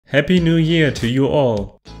Happy New Year to you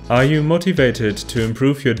all! Are you motivated to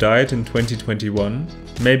improve your diet in 2021?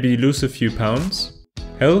 Maybe lose a few pounds?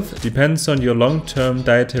 Health depends on your long-term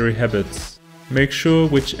dietary habits. Make sure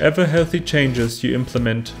whichever healthy changes you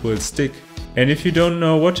implement will stick. And if you don't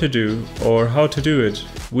know what to do or how to do it,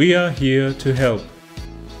 we are here to help.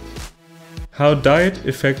 How diet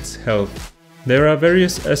affects health. There are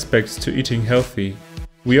various aspects to eating healthy.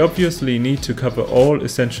 We obviously need to cover all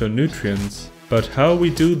essential nutrients, but how we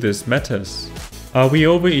do this matters. Are we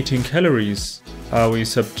overeating calories? Are we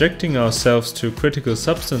subjecting ourselves to critical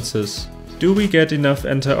substances? Do we get enough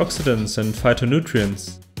antioxidants and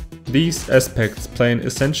phytonutrients? These aspects play an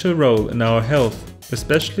essential role in our health,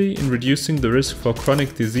 especially in reducing the risk for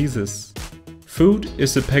chronic diseases. Food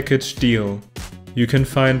is a package deal. You can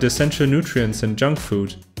find essential nutrients in junk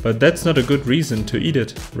food, but that's not a good reason to eat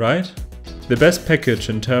it, right? The best package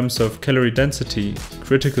in terms of calorie density,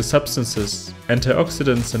 critical substances,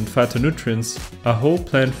 antioxidants and phytonutrients are whole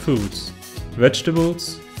plant foods,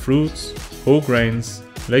 vegetables, fruits, whole grains,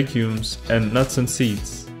 legumes and nuts and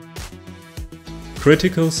seeds.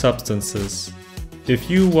 Critical substances. If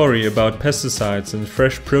you worry about pesticides in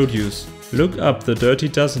fresh produce, look up the Dirty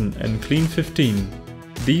Dozen and Clean 15.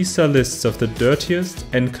 These are lists of the dirtiest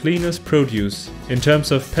and cleanest produce in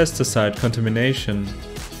terms of pesticide contamination.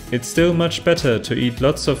 It's still much better to eat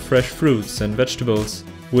lots of fresh fruits and vegetables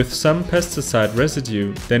with some pesticide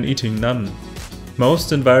residue than eating none.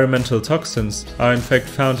 Most environmental toxins are in fact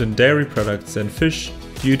found in dairy products and fish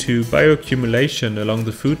due to bioaccumulation along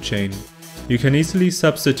the food chain. You can easily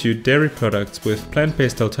substitute dairy products with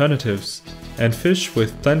plant-based alternatives and fish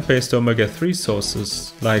with plant-based omega-3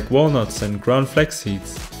 sources like walnuts and ground flax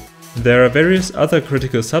seeds. There are various other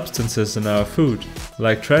critical substances in our food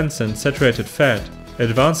like trans and saturated fat,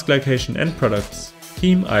 advanced glycation end products,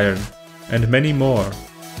 heme iron, and many more.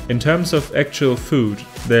 In terms of actual food,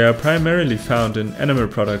 they are primarily found in animal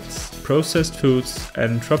products, processed foods,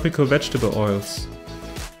 and tropical vegetable oils.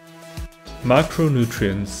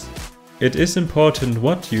 Macronutrients. It is important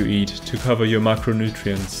what you eat to cover your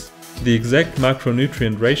macronutrients. The exact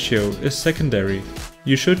macronutrient ratio is secondary.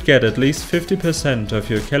 You should get at least 50% of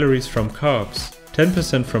your calories from carbs,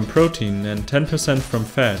 10% from protein, and 10% from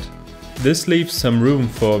fat. This leaves some room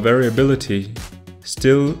for variability.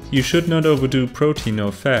 Still, you should not overdo protein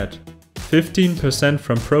or fat. 15%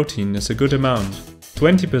 from protein is a good amount,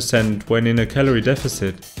 20% when in a calorie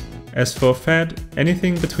deficit. As for fat,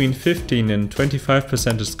 anything between 15 and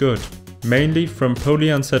 25% is good, mainly from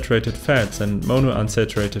polyunsaturated fats and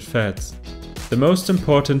monounsaturated fats. The most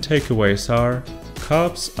important takeaways are: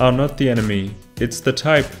 carbs are not the enemy, it's the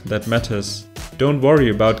type that matters. Don't worry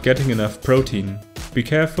about getting enough protein. Be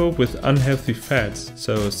careful with unhealthy fats,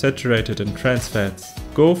 so saturated and trans fats.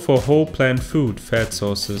 Go for whole plant food fat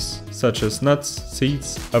sources, such as nuts,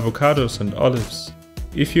 seeds, avocados and olives.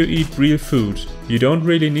 If you eat real food, you don't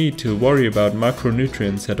really need to worry about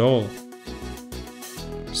macronutrients at all.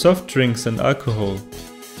 Soft drinks and alcohol.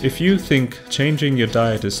 If you think changing your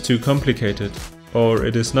diet is too complicated, or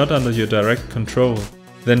it is not under your direct control,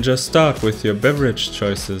 then just start with your beverage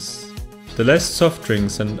choices. The less soft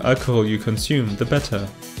drinks and alcohol you consume, the better.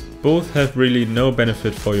 Both have really no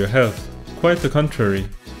benefit for your health, quite the contrary.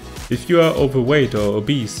 If you are overweight or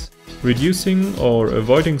obese, reducing or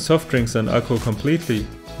avoiding soft drinks and alcohol completely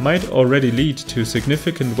might already lead to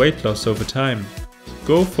significant weight loss over time.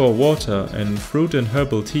 Go for water and fruit and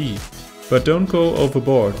herbal tea, but don't go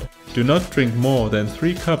overboard. Do not drink more than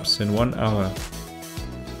 3 cups in 1 hour.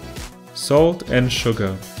 Salt and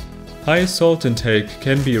sugar. High salt intake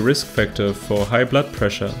can be a risk factor for high blood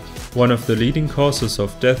pressure, one of the leading causes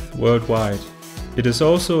of death worldwide. It is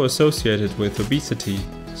also associated with obesity,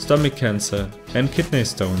 stomach cancer, and kidney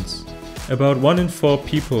stones. About 1 in 4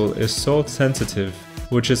 people is salt sensitive,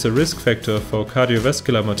 which is a risk factor for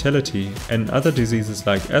cardiovascular mortality and other diseases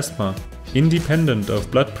like asthma, independent of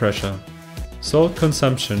blood pressure. Salt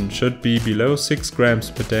consumption should be below 6 grams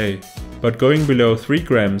per day, but going below 3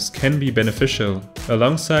 grams can be beneficial,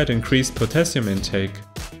 alongside increased potassium intake.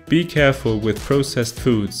 Be careful with processed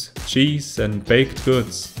foods, cheese and baked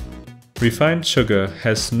goods. Refined sugar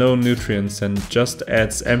has no nutrients and just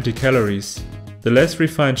adds empty calories. The less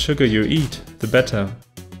refined sugar you eat, the better.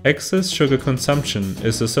 Excess sugar consumption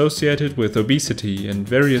is associated with obesity and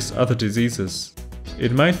various other diseases.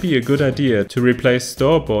 It might be a good idea to replace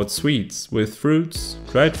store-bought sweets with fruits,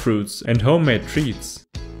 dried fruits and homemade treats.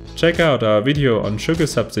 Check out our video on sugar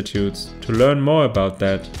substitutes to learn more about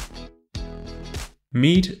that.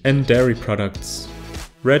 Meat and dairy products.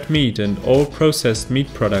 Red meat and all processed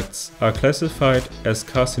meat products are classified as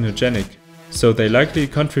carcinogenic, so they likely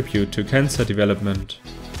contribute to cancer development.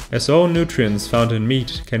 As all nutrients found in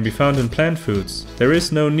meat can be found in plant foods, there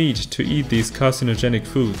is no need to eat these carcinogenic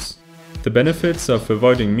foods. The benefits of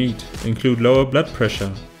avoiding meat include lower blood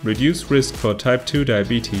pressure, reduced risk for type 2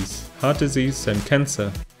 diabetes, heart disease and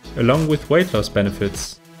cancer, along with weight loss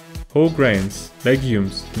benefits. Whole grains,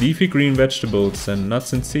 legumes, leafy green vegetables and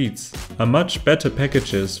nuts and seeds are much better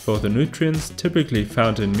packages for the nutrients typically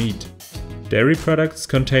found in meat. Dairy products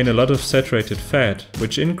contain a lot of saturated fat,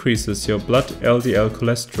 which increases your blood LDL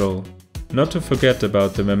cholesterol. Not to forget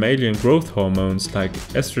about the mammalian growth hormones like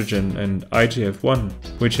estrogen and IGF-1,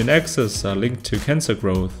 which in excess are linked to cancer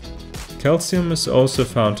growth. Calcium is also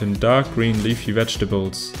found in dark green leafy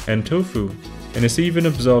vegetables and tofu, and is even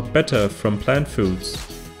absorbed better from plant foods.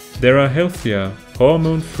 There are healthier,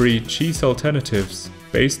 hormone-free cheese alternatives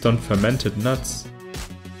based on fermented nuts.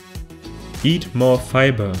 Eat more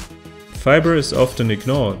fiber. Fiber is often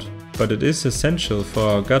ignored, but it is essential for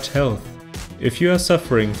our gut health. If you are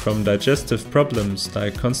suffering from digestive problems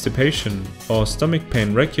like constipation or stomach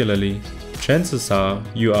pain regularly, chances are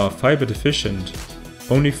you are fiber deficient.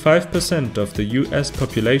 Only 5% of the US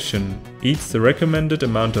population eats the recommended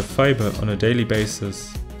amount of fiber on a daily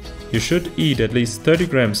basis. You should eat at least 30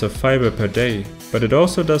 grams of fiber per day, but it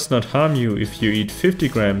also does not harm you if you eat 50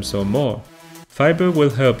 grams or more. Fiber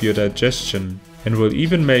will help your digestion and will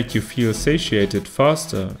even make you feel satiated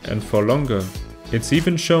faster and for longer. It's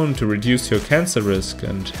even shown to reduce your cancer risk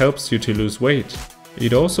and helps you to lose weight.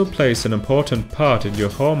 It also plays an important part in your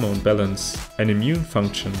hormone balance and immune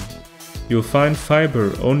function. You'll find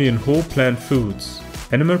fiber only in whole plant foods.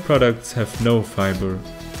 Animal products have no fiber.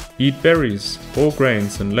 Eat berries, whole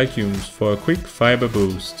grains and legumes for a quick fiber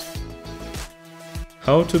boost.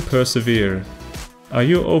 How to persevere. Are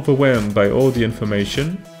you overwhelmed by all the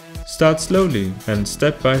information? Start slowly and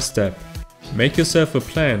step by step. Make yourself a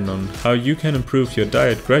plan on how you can improve your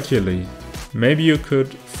diet gradually. Maybe you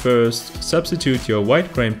could first substitute your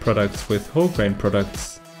white grain products with whole grain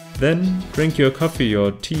products. Then drink your coffee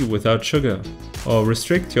or tea without sugar, or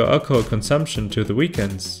restrict your alcohol consumption to the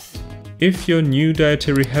weekends. If your new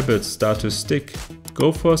dietary habits start to stick,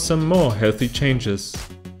 go for some more healthy changes.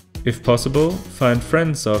 If possible, find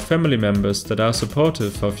friends or family members that are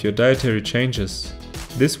supportive of your dietary changes.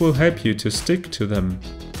 This will help you to stick to them.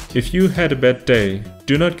 If you had a bad day,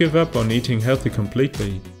 do not give up on eating healthy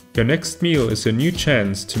completely. Your next meal is a new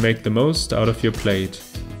chance to make the most out of your plate.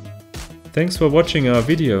 Thanks for watching our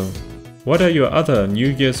video. What are your other New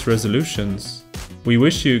Year's resolutions? We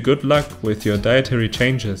wish you good luck with your dietary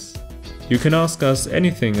changes. You can ask us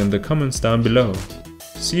anything in the comments down below.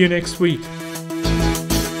 See you next week.